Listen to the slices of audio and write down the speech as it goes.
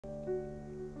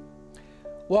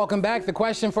Welcome back. The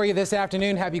question for you this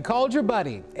afternoon, have you called your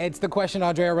buddy? It's the question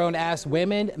Andrea Roane asks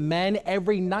women, men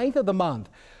every 9th of the month.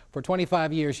 For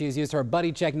 25 years, she has used her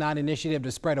Buddy Check 9 initiative to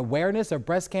spread awareness of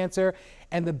breast cancer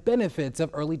and the benefits of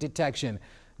early detection.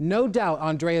 No doubt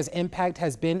Andrea's impact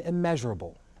has been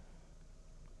immeasurable.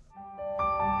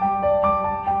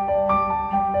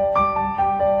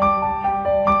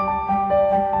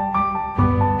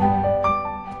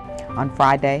 On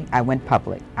Friday, I went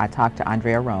public. I talked to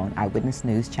Andrea Roane, Eyewitness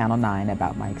News Channel 9,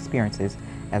 about my experiences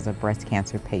as a breast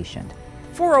cancer patient.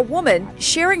 For a woman,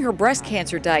 sharing her breast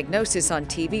cancer diagnosis on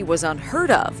TV was unheard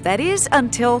of. That is,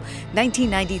 until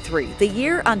 1993, the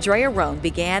year Andrea Roane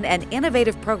began an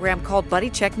innovative program called Buddy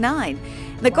Check 9.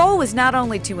 The goal was not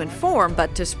only to inform,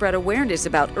 but to spread awareness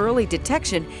about early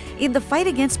detection in the fight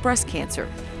against breast cancer.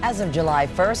 As of July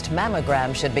 1st,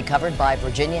 mammograms should be covered by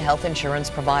Virginia health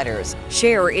insurance providers.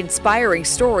 Share inspiring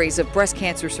stories of breast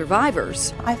cancer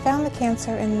survivors. I found the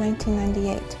cancer in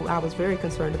 1998. I was very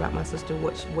concerned about my sister,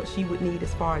 what she would need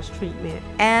as far as treatment.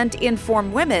 And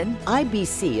inform women.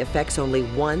 IBC affects only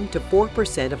 1 to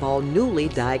 4% of all newly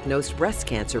diagnosed breast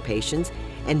cancer patients,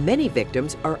 and many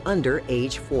victims are under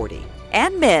age 40.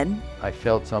 And men. I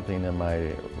felt something in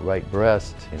my right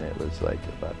breast, and it was like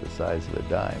about the size of a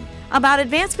dime. About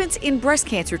advancements in breast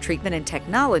cancer treatment and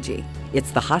technology.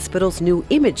 It's the hospital's new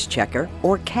image checker,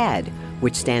 or CAD,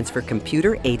 which stands for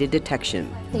Computer Aided Detection.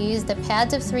 They use the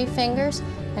pads of 3 fingers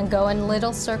and go in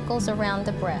little circles around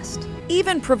the breast.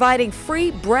 Even providing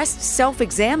free breast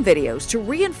self-exam videos to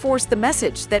reinforce the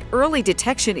message that early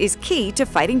detection is key to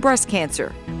fighting breast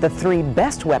cancer. The 3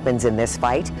 best weapons in this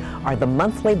fight are the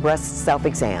monthly breast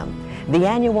self-exam, the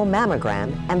annual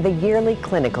mammogram, and the yearly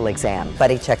clinical exam.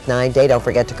 Buddy Check 9 Day, don't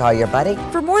forget to call your buddy.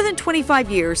 For more than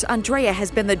 25 years, Andrea has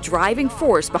been the driving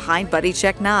force behind Buddy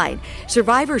Check 9.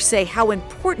 Survivors say how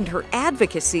important her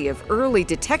advocacy of early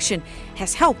detection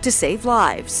has helped to save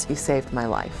lives. You saved my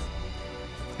life.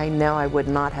 I know I would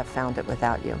not have found it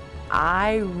without you.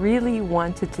 I really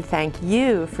wanted to thank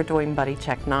you for doing Buddy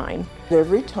Check 9.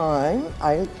 Every time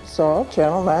I saw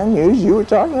Channel 9 News, you were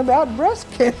talking about breast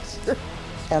cancer.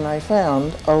 And I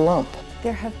found a lump.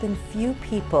 There have been few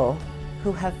people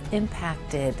who have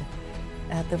impacted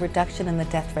the reduction in the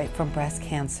death rate from breast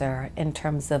cancer in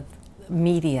terms of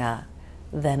media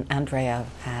than Andrea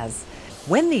has.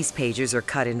 When these pages are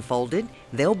cut and folded,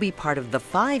 they'll be part of the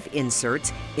 5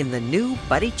 inserts in the new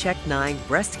Buddy Check 9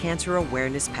 Breast Cancer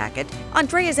Awareness Packet.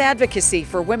 Andrea's advocacy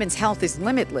for women's health is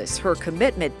limitless, her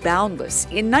commitment boundless.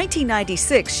 In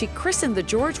 1996, she christened the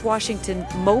George Washington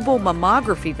Mobile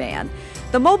Mammography Van.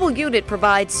 The mobile unit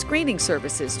provides screening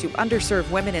services to underserved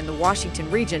women in the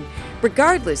Washington region,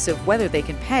 regardless of whether they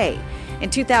can pay. In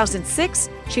 2006,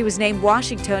 she was named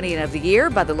Washingtonian of the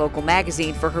Year by the local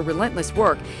magazine for her relentless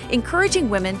work, encouraging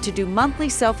women to do monthly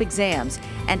self-exams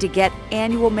and to get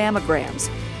annual mammograms.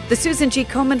 The Susan G.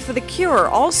 Komen for the Cure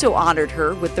also honored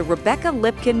her with the Rebecca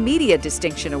Lipkin Media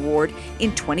Distinction Award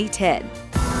in 2010.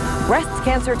 Breast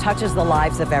cancer touches the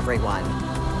lives of everyone.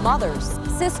 Mothers,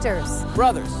 sisters,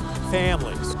 brothers,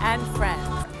 families, and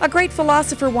friends. A great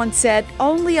philosopher once said,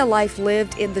 "Only a life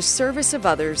lived in the service of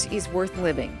others is worth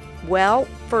living." Well,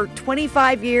 for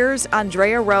 25 years,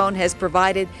 Andrea Roane has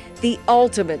provided the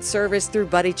ultimate service through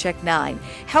Buddy Check 9,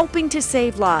 helping to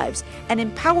save lives and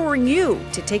empowering you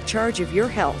to take charge of your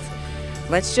health.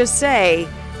 Let's just say,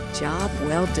 job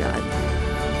well done.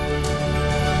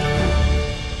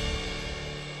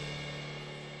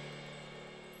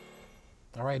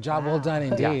 All right, job well done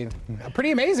indeed. Yeah.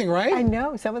 Pretty amazing, right? I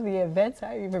know, some of the events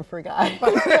I even forgot.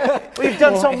 We've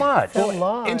done so much.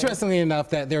 Well, interestingly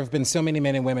enough, that there have been so many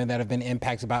men and women that have been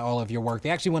impacted by all of your work. They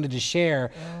actually wanted to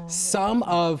share some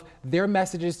of their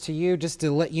messages to you, just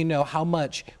to let you know how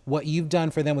much what you've done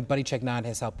for them with Buddy Check 9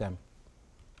 has helped them.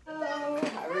 Hello,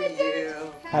 how are you?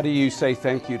 How do you say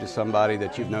thank you to somebody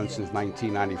that you've known since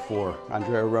 1994?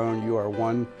 Andrea Roane, you are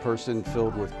one person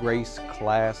filled with grace,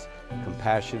 class,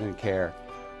 compassion, and care.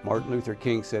 Martin Luther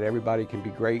King said everybody can be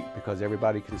great because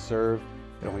everybody can serve.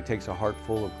 It only takes a heart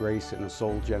full of grace and a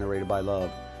soul generated by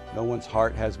love. No one's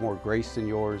heart has more grace than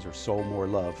yours or soul more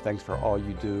love. Thanks for all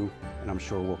you do, and I'm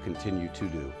sure we'll continue to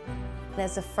do.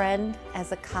 As a friend,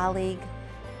 as a colleague,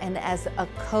 and as a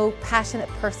co-passionate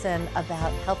person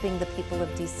about helping the people of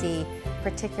DC,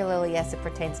 particularly as it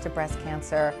pertains to breast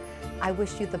cancer, I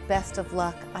wish you the best of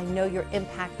luck. I know your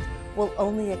impact will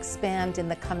only expand in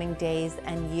the coming days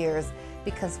and years,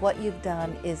 because what you've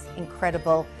done is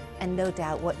incredible, and no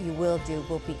doubt what you will do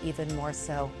will be even more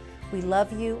so. We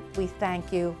love you, we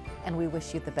thank you, and we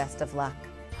wish you the best of luck.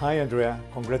 Hi Andrea,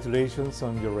 congratulations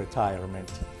on your retirement.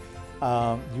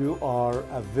 You are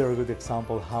a very good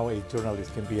example how a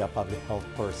journalist can be a public health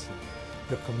person.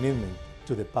 the commitment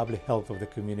to the public health of the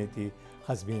community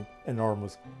has been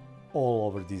enormous all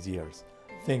over these years.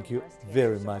 Thank you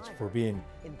very much for being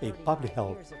a public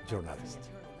health journalist.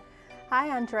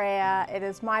 Hi, Andrea. It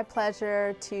is my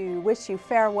pleasure to wish you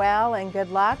farewell and good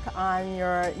luck on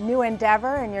your new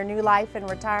endeavor and your new life in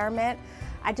retirement.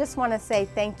 I just want to say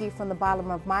thank you from the bottom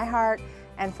of my heart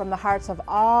and from the hearts of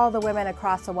all the women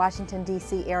across the Washington,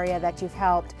 D.C. area that you've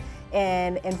helped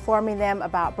in informing them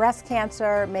about breast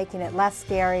cancer, making it less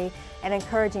scary, and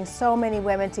encouraging so many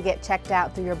women to get checked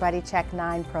out through your Buddy Check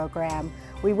 9 program.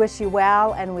 We wish you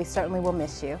well, and we certainly will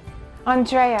miss you.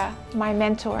 Andrea, my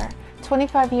mentor.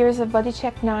 25 years of Buddy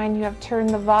Check 9, you have turned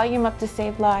the volume up to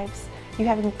save lives. You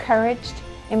have encouraged,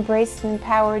 embraced, and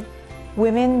empowered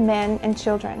women, men, and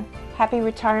children. Happy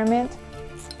retirement.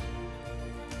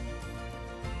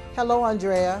 Hello,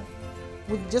 Andrea.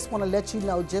 We just want to let you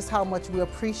know just how much we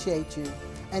appreciate you.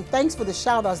 And thanks for the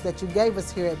shout-outs that you gave us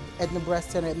here at the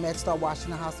Breast Center at MedStar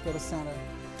Washington Hospital Center.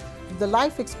 The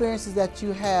life experiences that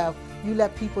you have, you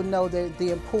let people know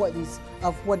the importance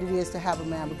of what it is to have a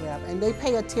mammogram, and they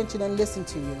pay attention and listen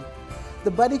to you.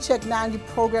 The Buddy Check 9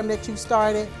 program that you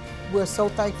started, we're so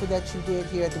thankful that you did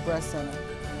here at the Breast Center.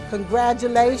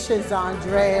 Congratulations,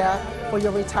 Andrea, for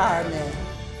your retirement.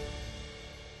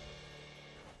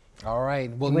 All right.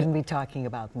 Well, you wouldn't be talking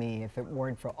about me if it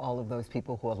weren't for all of those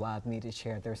people who allowed me to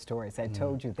share their stories. I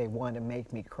told you they want to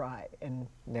make me cry, and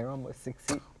they're almost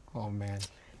succeeding. Oh, man.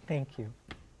 Thank you.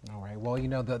 All right. Well, you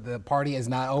know, the party is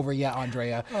not over yet,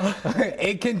 Andrea.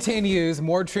 It continues.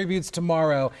 More tributes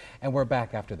tomorrow, and we're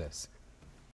back after this.